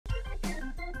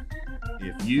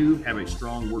If you have a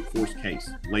strong workforce case,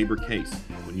 labor case,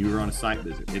 when you are on a site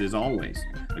visit, it is always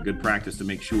a good practice to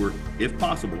make sure, if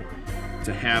possible,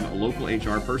 to have a local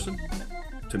HR person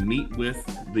to meet with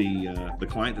the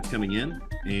client that's coming in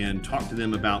and talk to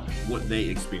them about what they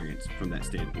experience from that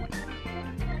standpoint.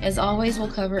 As always,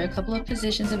 we'll cover a couple of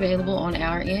positions available on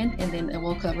our end, and then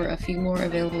we'll cover a few more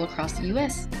available across the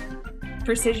U.S.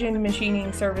 Precision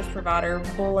machining service provider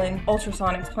Bullen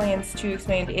Ultrasonics plans to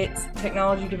expand its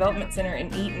technology development center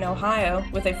in Eaton, Ohio,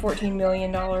 with a $14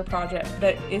 million project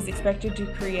that is expected to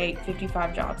create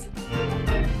 55 jobs.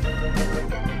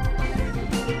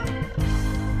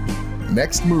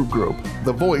 Next Move Group,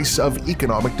 the voice of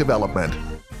economic development.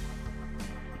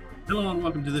 Hello and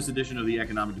welcome to this edition of the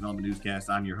Economic Development Newscast.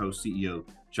 I'm your host, CEO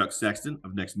Chuck Sexton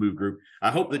of Next Move Group.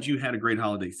 I hope that you had a great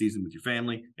holiday season with your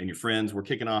family and your friends. We're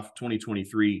kicking off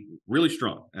 2023 really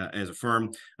strong as a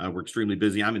firm. We're extremely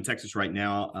busy. I'm in Texas right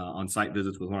now on site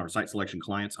visits with one of our site selection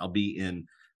clients. I'll be in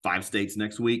 5 states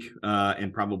next week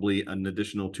and probably an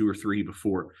additional 2 or 3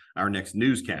 before our next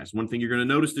newscast. One thing you're going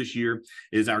to notice this year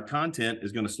is our content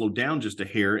is going to slow down just a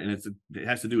hair, and it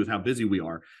has to do with how busy we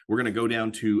are. We're going to go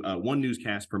down to 1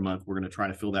 newscast per month. We're going to try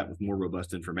to fill that with more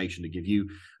robust information to give you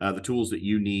the tools that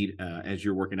you need as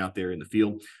you're working out there in the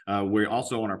field. We're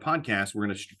also on our podcast, we're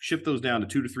going to shift those down to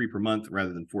 2 to 3 per month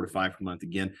rather than 4 to 5 per month.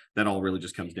 Again, that all really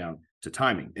just comes down to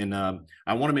timing. And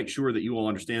I want to make sure that you all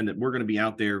understand that we're going to be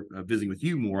out there visiting with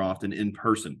you more often in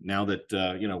person now that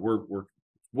we're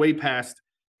way past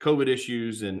COVID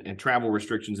issues and travel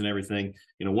restrictions and everything.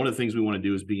 One of the things we want to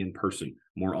do is be in person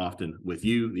more often with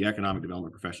you, the economic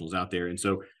development professionals out there. And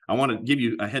so I want to give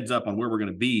you a heads up on where we're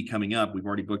going to be coming up. We've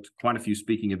already booked quite a few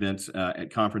speaking events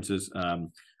at conferences.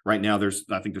 Right now,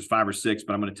 I think there's 5 or 6,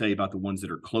 but I'm going to tell you about the ones that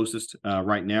are closest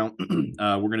right now.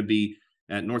 We're going to be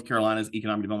at North Carolina's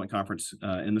Economic Development Conference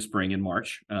in the spring in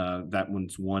March. That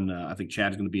one's one, I think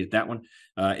Chad's going to be at that one.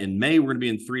 In May, we're going to be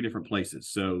in 3 different places.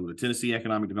 So the Tennessee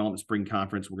Economic Development Spring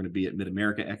Conference, we're going to be at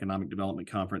Mid-America Economic Development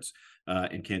Conference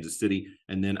in Kansas City.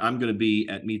 And then I'm going to be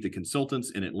at Meet the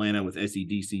Consultants in Atlanta with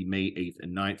SEDC May 8th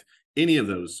and 9th. Any of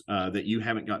those that you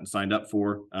haven't gotten signed up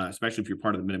for, especially if you're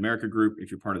part of the Mid-America group,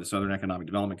 if you're part of the Southern Economic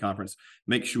Development Conference,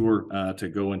 make sure to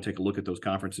go and take a look at those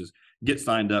conferences, get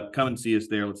signed up, come and see us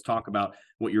there. Let's talk about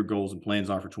what your goals and plans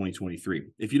are for 2023.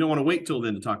 If you don't want to wait till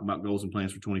then to talk about goals and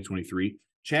plans for 2023,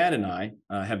 Chad and I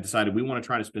have decided we want to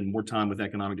try to spend more time with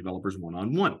economic developers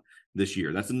one-on-one this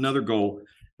year. That's another goal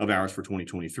of ours for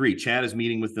 2023. Chad is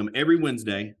meeting with them every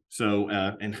Wednesday. So,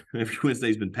 and every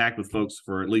Wednesday's been packed with folks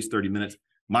for at least 30 minutes.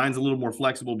 Mine's a little more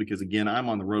flexible because, again, I'm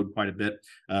on the road quite a bit,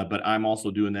 but I'm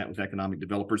also doing that with economic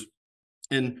developers.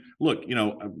 And look,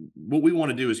 what we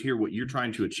want to do is hear what you're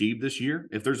trying to achieve this year.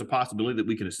 If there's a possibility that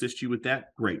we can assist you with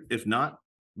that, great. If not,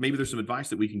 maybe there's some advice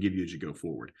that we can give you as you go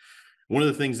forward. One of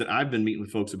the things that I've been meeting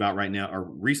with folks about right now, or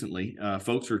recently,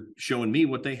 folks are showing me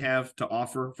what they have to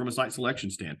offer from a site selection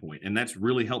standpoint. And that's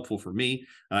really helpful for me.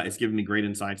 It's given me great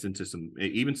insights into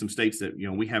even some states that,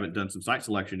 we haven't done some site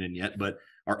selection in yet, but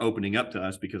are opening up to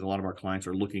us because a lot of our clients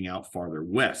are looking out farther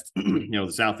west.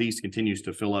 The Southeast continues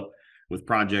to fill up with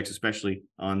projects, especially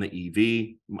on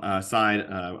the EV side,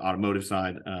 automotive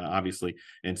side, obviously,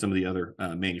 and some of the other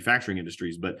manufacturing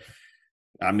industries. But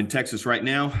I'm in Texas right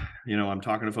now. I'm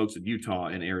talking to folks in Utah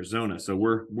and Arizona. So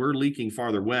we're leaking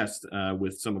farther west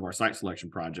with some of our site selection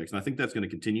projects. And I think that's going to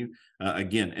continue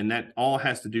again. And that all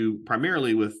has to do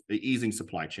primarily with easing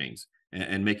supply chains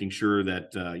and making sure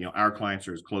that, our clients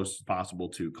are as close as possible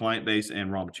to client base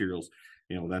and raw materials.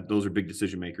 That those are big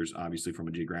decision makers, obviously, from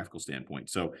a geographical standpoint.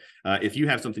 So if you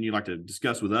have something you'd like to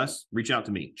discuss with us, reach out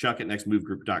to me,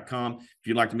 chuck@nextmovegroup.com. If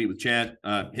you'd like to meet with Chad,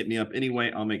 hit me up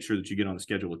anyway. I'll make sure that you get on the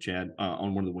schedule with Chad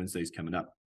on one of the Wednesdays coming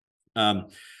up. A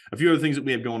few other things that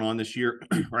we have going on this year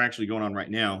are actually going on right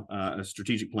now.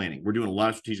 Strategic planning. We're doing a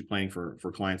lot of strategic planning for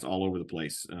clients all over the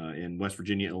place in West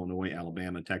Virginia, Illinois,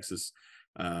 Alabama, Texas.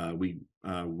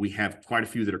 We have quite a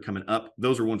few that are coming up.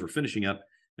 Those are ones we're finishing up.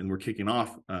 And we're kicking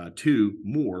off 2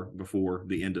 more before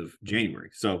the end of January.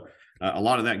 So a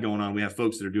lot of that going on. We have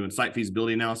folks that are doing site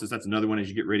feasibility analysis. That's another one as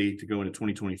you get ready to go into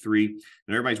 2023. And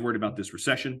everybody's worried about this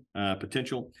recession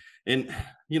potential. And,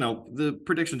 the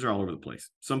predictions are all over the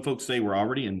place. Some folks say we're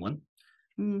already in one.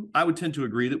 I would tend to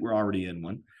agree that we're already in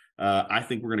one. I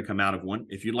think we're going to come out of one.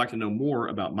 If you'd like to know more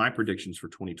about my predictions for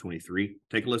 2023,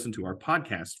 take a listen to our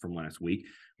podcast from last week,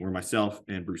 where myself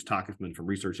and Bruce Tockefman from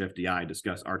Research FDI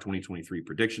discuss our 2023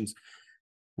 predictions.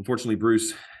 Unfortunately,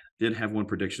 Bruce did have one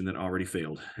prediction that already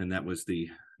failed, and that was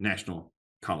the National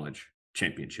College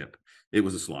championship. It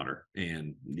was a slaughter,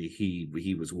 and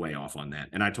he was way off on that.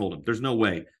 And I told him, there's no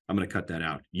way I'm going to cut that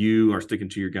out. You are sticking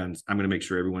to your guns. I'm going to make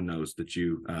sure everyone knows that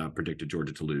you predicted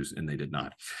Georgia to lose, and they did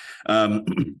not. At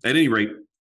any rate,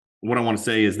 what I want to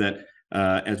say is that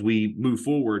as we move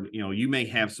forward, you may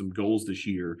have some goals this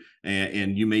year,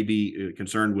 and you may be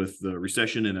concerned with the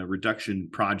recession and a reduction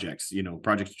projects,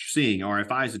 projects that you're seeing,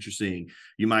 RFIs that you're seeing.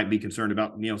 You might be concerned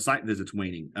about, site visits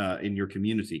waning in your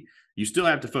community. You still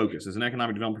have to focus as an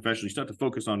economic development professional. You still have to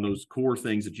focus on those core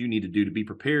things that you need to do to be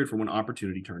prepared for when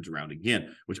opportunity turns around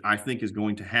again, which I think is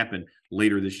going to happen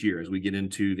later this year as we get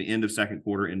into the end of second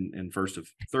quarter and first of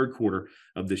third quarter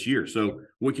of this year. So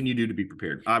what can you do to be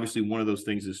prepared? Obviously, one of those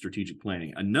things is strategic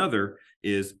planning. Another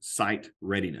is site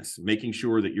readiness, making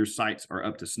sure that your sites are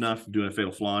up to snuff, doing a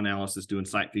fatal flaw analysis, doing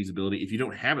site feasibility. If you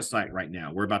don't have a site right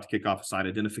now, we're about to kick off a site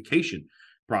identification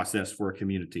process for a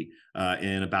community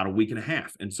in about a week and a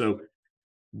half. And so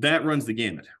that runs the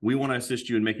gamut. We want to assist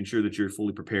you in making sure that you're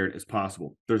fully prepared as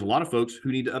possible. There's a lot of folks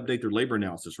who need to update their labor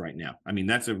analysis right now. I mean,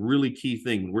 that's a really key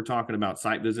thing when we're talking about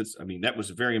site visits. I mean, that was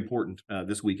very important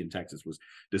this week in Texas, was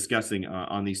discussing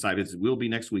on these site visits. Will be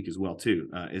next week as well, too,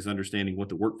 is understanding what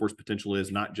the workforce potential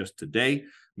is, not just today,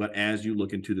 but as you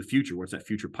look into the future. What's that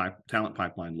future talent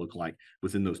pipeline look like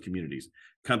within those communities?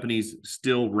 Companies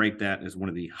still rate that as one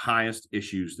of the highest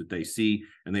issues that they see,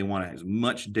 and they want as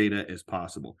much data as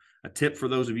possible. A tip for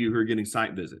those of you who are getting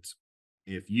site visits: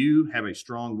 if you have a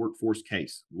strong workforce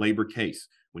case, labor case,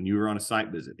 when you are on a site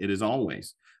visit, it is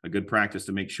always a good practice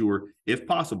to make sure, if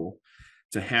possible,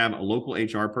 to have a local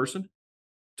HR person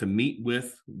to meet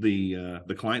with the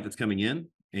client that's coming in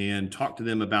and talk to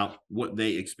them about what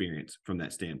they experience from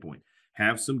that standpoint.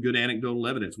 Have some good anecdotal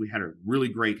evidence. We had a really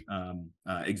great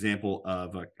example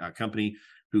of a company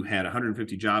who had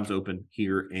 150 jobs open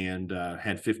here and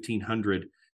had 1,500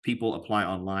 people apply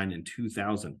online and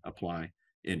 2,000 apply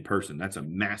in person. That's a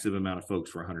massive amount of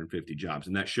folks for 150 jobs,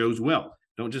 and that shows well.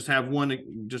 Don't just have one.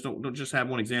 Don't just have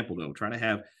one example though. Try to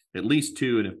have at least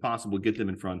two, and if possible, get them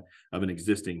in front of an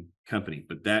existing company.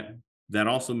 But that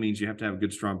also means you have to have a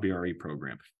good, strong BRE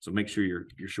program. So make sure you're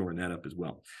shoring that up as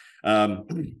well.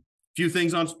 Few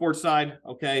things on sports side.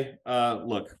 Okay,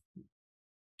 look,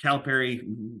 Calipari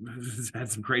has had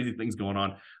some crazy things going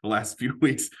on the last few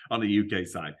weeks on the UK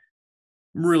side.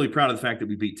 I'm really proud of the fact that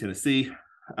we beat Tennessee.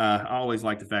 I always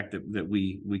like the fact that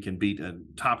we can beat a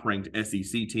top-ranked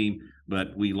SEC team,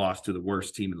 but we lost to the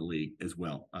worst team in the league as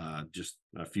well, just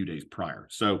a few days prior.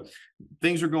 So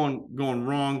things are going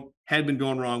wrong, had been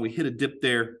going wrong. We hit a dip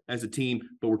there as a team,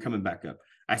 but we're coming back up.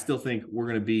 I still think we're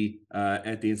going to be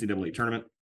at the NCAA tournament.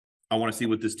 I want to see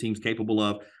what this team's capable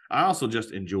of. I also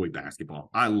just enjoy basketball.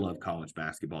 I love college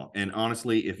basketball. And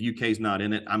honestly, if UK's not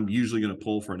in it, I'm usually going to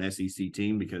pull for an SEC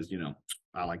team because,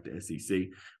 I like the SEC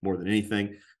more than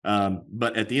anything.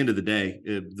 But at the end of the day,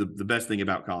 the best thing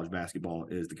about college basketball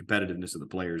is the competitiveness of the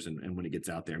players and when it gets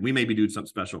out there. And we may be doing something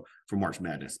special for March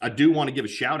Madness. I do want to give a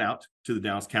shout out to the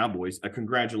Dallas Cowboys.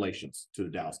 Congratulations to the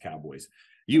Dallas Cowboys.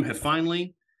 You have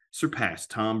finally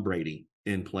surpassed Tom Brady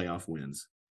in playoff wins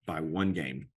by one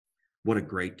game. What a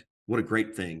great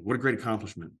thing. What a great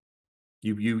accomplishment.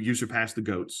 You surpassed the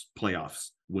GOAT's playoffs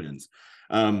wins.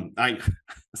 I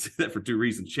say that for two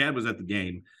reasons. Chad was at the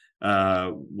game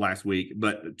last week,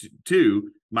 but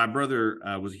two, my brother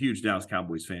was a huge Dallas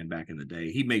Cowboys fan back in the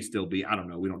day. He may still be. I don't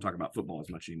know. We don't talk about football as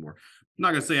much anymore. I'm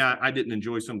not going to say I didn't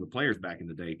enjoy some of the players back in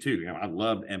the day too. I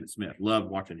loved Emmitt Smith, loved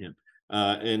watching him.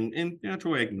 And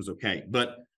Troy Aikman was okay.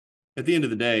 But at the end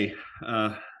of the day,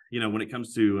 when it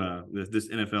comes to this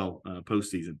NFL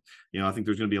postseason, I think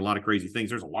there's going to be a lot of crazy things.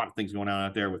 There's a lot of things going on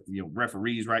out there with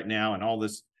referees right now and all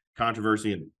this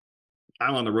controversy, and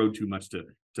I'm on the road too much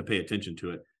to pay attention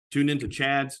to it. Tune into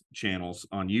Chad's channels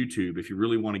on YouTube. If you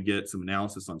really want to get some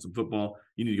analysis on some football,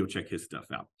 you need to go check his stuff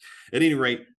out. At any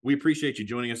rate, we appreciate you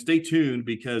joining us. Stay tuned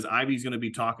because Ivy's going to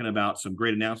be talking about some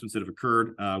great announcements that have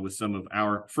occurred with some of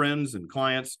our friends and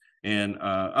clients and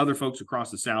other folks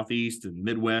across the Southeast and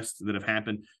Midwest that have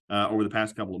happened over the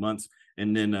past couple of months.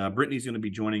 And then Brittany's going to be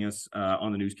joining us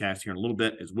on the newscast here in a little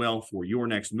bit as well for your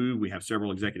next move. We have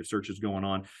several executive searches going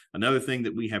on. Another thing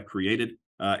that we have created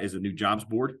is a new jobs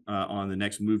board on the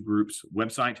Next Move Group's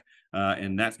website.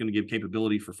 And that's going to give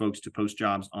capability for folks to post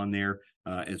jobs on there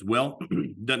as well.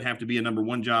 Doesn't have to be a number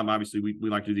one job. Obviously, we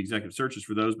like to do the executive searches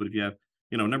for those. But if you have,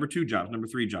 number two jobs, number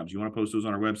three jobs, you want to post those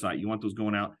on our website. You want those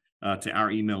going out to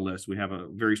our email list. We have a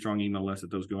very strong email list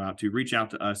that those go out to. Reach out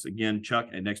to us again,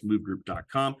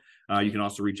 chuck@nextmovegroup.com. You can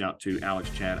also reach out to Alex,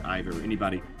 Chad, Ivor, or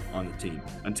anybody on the team.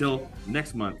 Until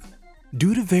next month,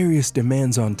 Due to various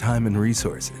demands on time and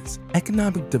resources,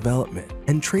 economic development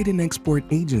and trade and export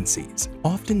agencies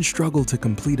often struggle to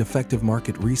complete effective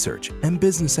market research and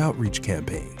business outreach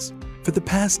campaigns. For the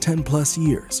past 10+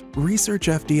 years, Research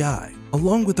FDI,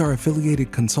 along with our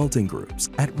affiliated consulting groups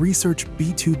at Research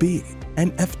B2B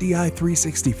and FDI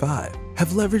 365,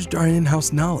 have leveraged our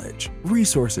in-house knowledge,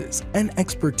 resources, and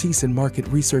expertise in market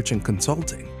research and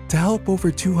consulting to help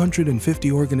over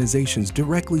 250 organizations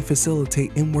directly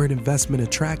facilitate inward investment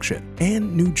attraction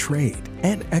and new trade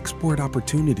and export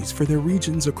opportunities for their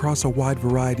regions across a wide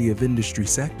variety of industry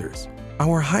sectors.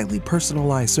 Our highly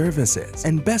personalized services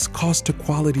and best cost to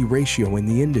quality ratio in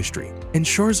the industry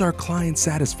ensures our client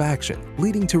satisfaction,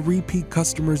 leading to repeat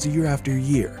customers year after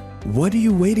year. What are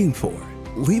you waiting for?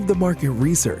 Leave the market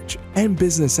research and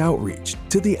business outreach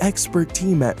to the expert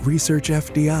team at Research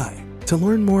FDI. To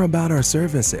learn more about our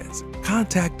services,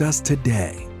 contact us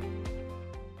today.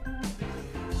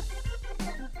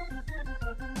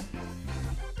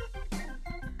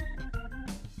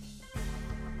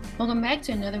 Welcome back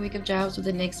to another week of jobs with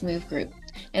the Next Move Group.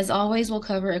 As always, we'll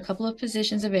cover a couple of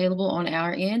positions available on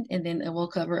our end, and then we'll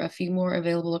cover a few more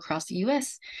available across the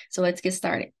U.S. So let's get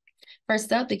started.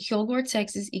 First up, the Kilgore,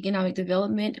 Texas Economic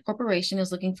Development Corporation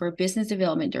is looking for a business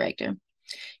development director.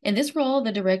 In this role,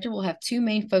 the director will have two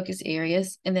main focus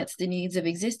areas, and that's the needs of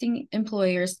existing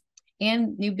employers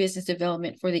and new business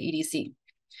development for the EDC.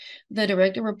 The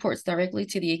director reports directly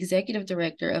to the executive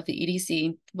director of the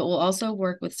EDC, but will also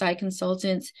work with site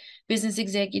consultants, business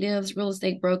executives, real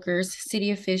estate brokers,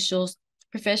 city officials,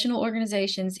 professional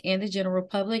organizations, and the general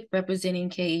public representing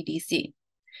KEDC.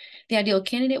 The ideal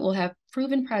candidate will have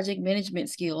proven project management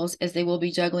skills, as they will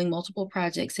be juggling multiple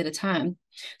projects at a time.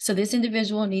 So this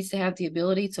individual needs to have the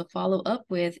ability to follow up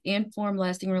with and form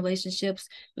lasting relationships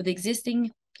with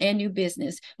existing and new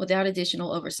business without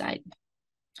additional oversight.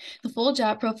 The full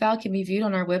job profile can be viewed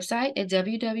on our website at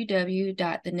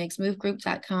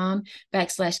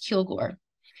www.thenextmovegroup.com/Kilgore.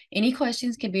 Any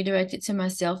questions can be directed to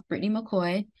myself, Brittany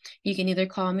McCoy. You can either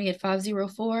call me at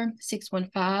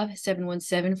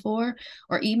 504-615-7174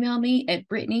 or email me at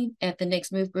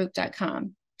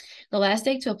brittany@thenextmovegroup.com. The last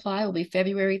date to apply will be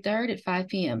February 3rd at 5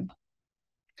 p.m.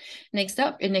 Next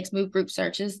up, in Next Move Group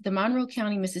searches, the Monroe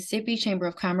County, Mississippi Chamber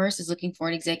of Commerce is looking for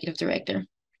an executive director.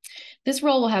 This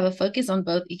role will have a focus on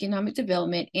both economic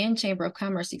development and Chamber of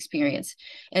Commerce experience,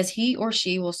 as he or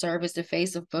she will serve as the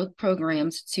face of both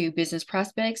programs to business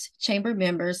prospects, chamber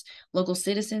members, local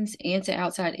citizens, and to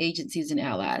outside agencies and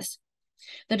allies.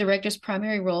 The director's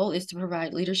primary role is to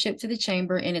provide leadership to the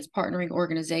chamber and its partnering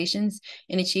organizations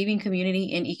in achieving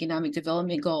community and economic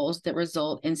development goals that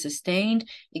result in sustained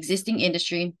existing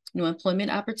industry, new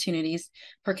employment opportunities,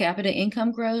 per capita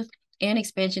income growth, and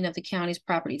expansion of the county's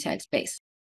property tax base.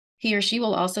 He or she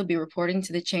will also be reporting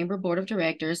to the Chamber Board of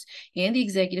Directors and the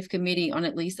Executive Committee on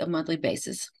at least a monthly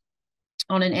basis.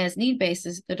 On an as-need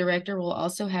basis, the director will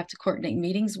also have to coordinate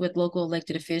meetings with local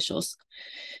elected officials.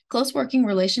 Close working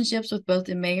relationships with both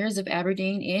the mayors of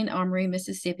Aberdeen and Armory,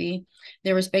 Mississippi,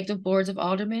 their respective boards of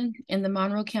aldermen, and the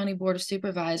Monroe County Board of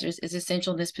Supervisors is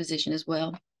essential in this position as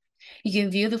well. You can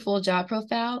view the full job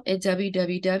profile at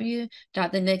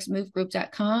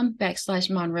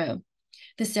www.thenextmovegroup.com/Monroe.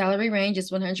 The salary range is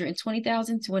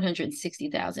 $120,000 to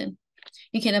 $160,000.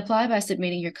 You can apply by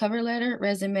submitting your cover letter,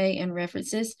 resume, and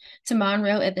references to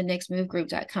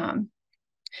monroe@thenextmovegroup.com.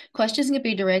 Questions can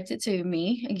be directed to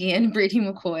me, again, Brittany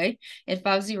McCoy, at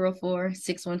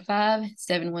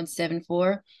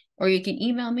 504-615-7174, or you can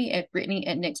email me at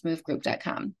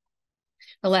brittany@nextmovegroup.com.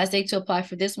 The last date to apply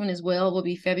for this one as well will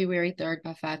be February 3rd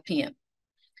by 5 p.m.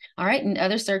 All right, and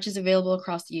other searches available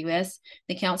across the U.S.,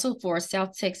 the Council for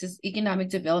South Texas Economic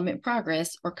Development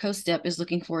Progress, or COSTEP, is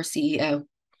looking for a CEO.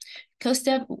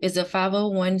 COSTEP is a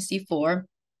 501c4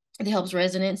 that helps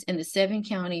residents in the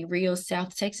 7-county Rio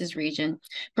South Texas region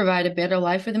provide a better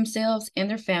life for themselves and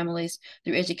their families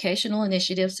through educational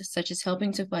initiatives such as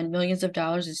helping to fund millions of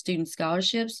dollars in student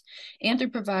scholarships and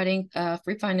through providing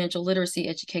free financial literacy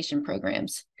education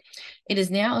programs. It is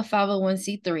now a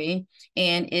 501c3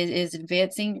 and it is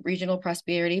advancing regional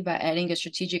prosperity by adding a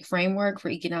strategic framework for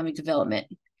economic development.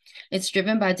 It's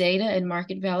driven by data and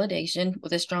market validation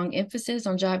with a strong emphasis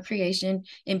on job creation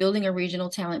and building a regional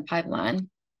talent pipeline.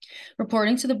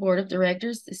 Reporting to the board of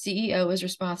directors, the CEO is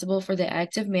responsible for the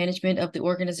active management of the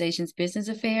organization's business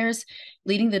affairs,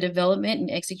 leading the development and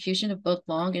execution of both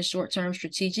long and short-term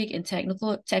strategic and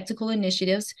tactical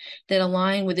initiatives that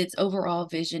align with its overall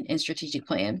vision and strategic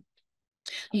plan.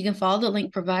 You can follow the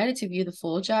link provided to view the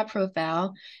full job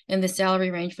profile, and the salary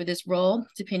range for this role,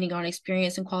 depending on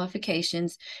experience and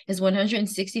qualifications, is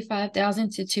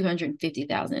 $165,000 to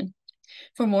 $250,000.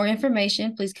 For more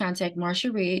information, please contact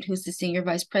Marsha Reed, who's the Senior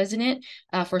Vice President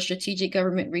for Strategic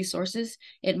Government Resources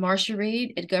at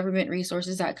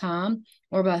marshareed@governmentresources.com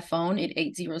or by phone at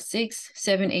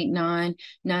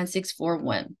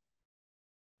 806-789-9641.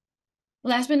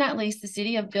 Last but not least, the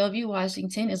City of Bellevue,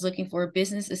 Washington is looking for a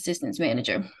business assistance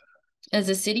manager. As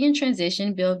a city in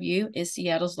transition, Bellevue is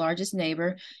Seattle's largest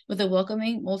neighbor with a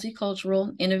welcoming,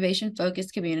 multicultural,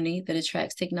 innovation-focused community that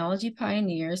attracts technology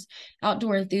pioneers,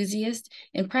 outdoor enthusiasts,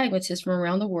 and pragmatists from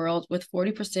around the world, with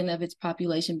 40% of its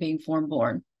population being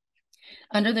foreign-born.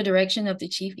 Under the direction of the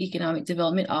Chief Economic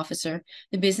Development Officer,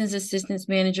 the Business Assistance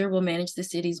Manager will manage the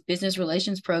city's business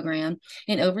relations program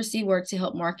and oversee work to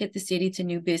help market the city to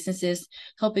new businesses,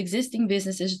 help existing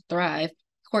businesses thrive,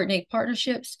 coordinate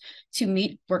partnerships to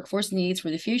meet workforce needs for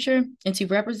the future, and to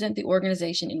represent the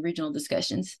organization in regional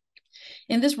discussions.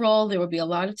 In this role, there will be a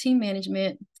lot of team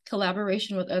management,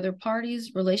 collaboration with other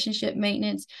parties, relationship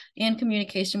maintenance, and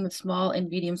communication with small and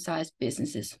medium-sized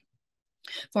businesses.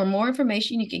 For more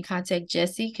information, you can contact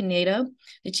Jesse Canedo,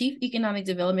 the Chief Economic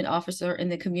Development Officer in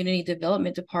the Community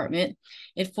Development Department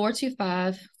at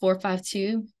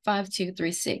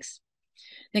 425-452-5236.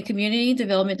 The Community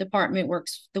Development Department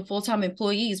the full-time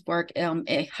employees work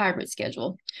a hybrid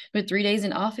schedule with 3 days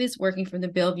in office working from the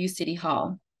Bellevue City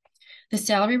Hall. The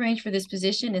salary range for this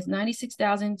position is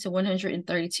 $96,000 to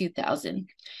 $132,000,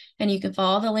 and you can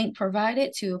follow the link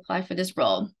provided to apply for this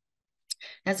role.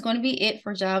 That's going to be it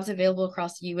for jobs available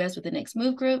across the U.S. with the Next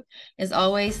Move Group. As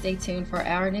always, stay tuned for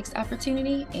our next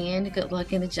opportunity, and good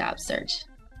luck in the job search.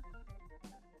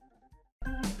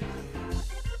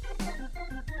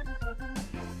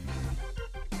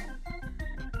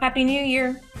 Happy New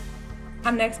Year!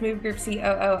 I'm Next Move Group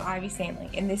COO Ivy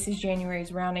Stanley, and this is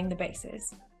January's Rounding the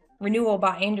Bases. Renewal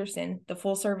by Andersen, the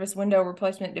full-service window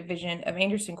replacement division of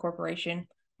Andersen Corporation,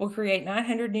 will create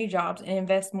 900 new jobs and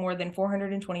invest more than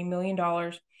 $420 million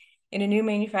in a new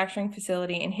manufacturing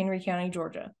facility in Henry County,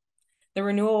 Georgia. The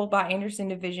Renewal by Andersen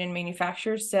division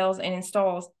manufactures, sells, and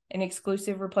installs an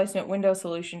exclusive replacement window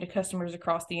solution to customers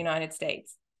across the United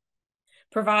States.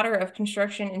 Provider of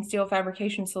construction and steel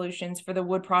fabrication solutions for the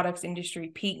wood products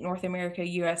industry, Peak North America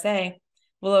USA,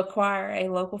 will acquire a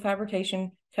local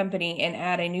fabrication company and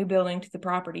add a new building to the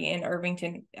property in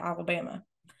Irvington, Alabama.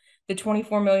 The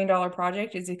 $24 million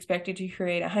project is expected to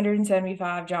create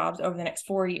 175 jobs over the next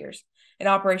 4 years, and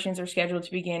operations are scheduled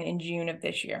to begin in June of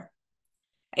this year.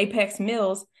 Apex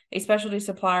Mills, a specialty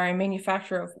supplier and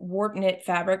manufacturer of warp knit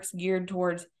fabrics geared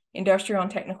towards industrial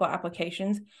and technical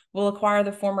applications, will acquire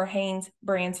the former Haynes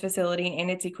Brands facility and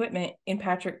its equipment in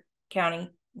Patrick County,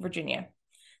 Virginia.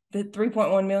 The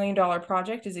 $3.1 million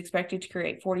project is expected to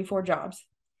create 44 jobs.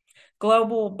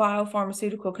 Global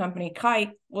biopharmaceutical company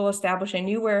Kite will establish a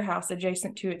new warehouse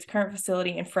adjacent to its current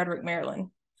facility in Frederick, Maryland.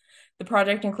 The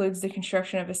project includes the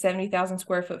construction of a 70,000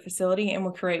 square foot facility and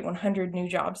will create 100 new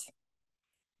jobs.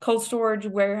 Cold storage,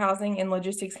 warehousing, and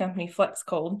logistics company Flex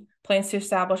Cold plans to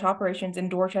establish operations in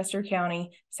Dorchester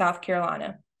County, South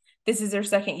Carolina. This is their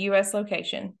second U.S.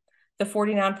 location. The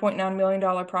 $49.9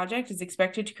 million project is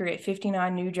expected to create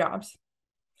 59 new jobs.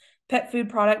 Pet food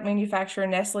product manufacturer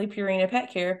Nestle Purina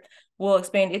Pet Care will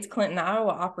expand its Clinton, Iowa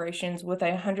operations with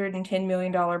a $110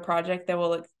 million project that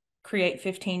will create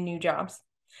 15 new jobs.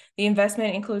 The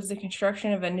investment includes the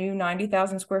construction of a new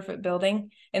 90,000 square foot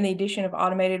building and the addition of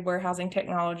automated warehousing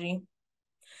technology.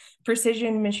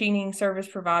 Precision machining service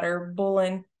provider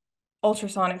Bullen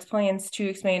Ultrasonics plans to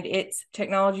expand its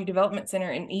technology development center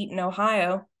in Eaton,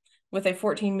 Ohio, with a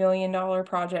 $14 million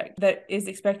project that is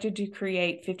expected to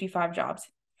create 55 jobs.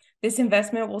 This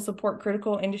investment will support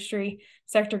critical industry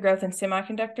sector growth in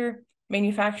semiconductor,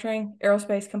 manufacturing,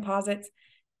 aerospace composites,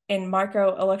 and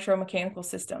micro electromechanical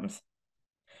systems.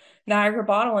 Niagara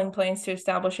Bottling plans to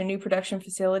establish a new production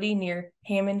facility near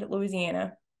Hammond,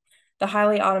 Louisiana. The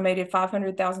highly automated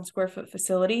 500,000 square foot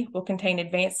facility will contain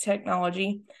advanced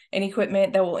technology and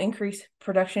equipment that will increase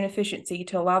production efficiency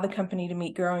to allow the company to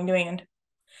meet growing demand.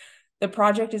 The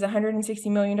project is $160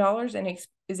 million and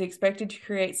is expected to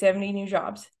create 70 new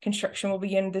jobs. Construction will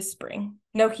begin this spring.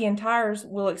 Nokian Tires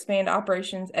will expand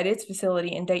operations at its facility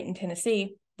in Dayton,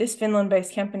 Tennessee. This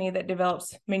Finland-based company that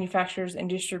develops, manufactures, and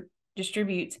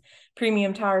distributes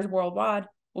premium tires worldwide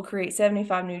will create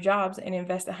 75 new jobs and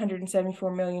invest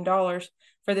 $174 million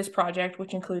for this project,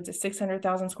 which includes a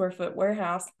 600,000 square foot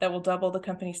warehouse that will double the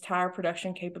company's tire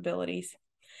production capabilities.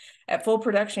 At full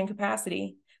production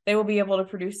capacity, they will be able to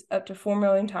produce up to 4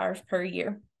 million tires per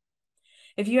year.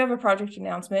 If you have a project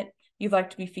announcement you'd like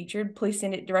to be featured, please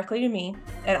send it directly to me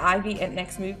at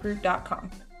ivy@nextmovegroup.com.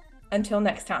 Until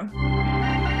next time.